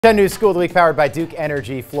10 News School of the Week powered by Duke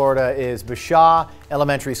Energy Florida is Bashaw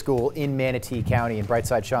Elementary School in Manatee County. And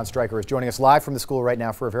Brightside Sean Stryker is joining us live from the school right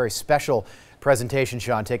now for a very special presentation.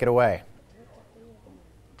 Sean, take it away.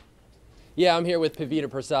 Yeah, I'm here with Pavita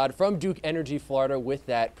Prasad from Duke Energy Florida with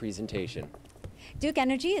that presentation. Duke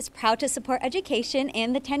Energy is proud to support education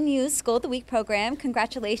and the 10 News School of the Week program.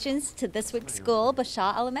 Congratulations to this week's school,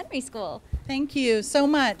 Bashaw Elementary School. Thank you so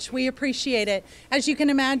much. We appreciate it. As you can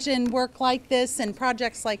imagine, work like this and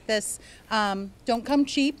projects like this don't come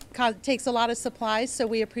cheap. It takes a lot of supplies, so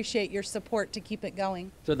we appreciate your support to keep it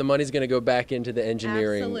going. So the money's going to go back into the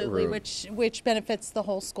engineering Absolutely, room. which benefits the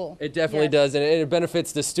whole school. It definitely does, and it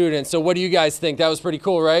benefits the students. So what do you guys think? That was pretty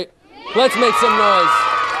cool, right? Let's make some noise.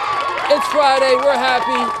 It's Friday. We're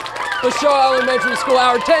happy. Bashaw Elementary School,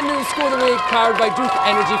 our 10 News School of the Week, powered by Duke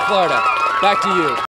Energy Florida. Back to you.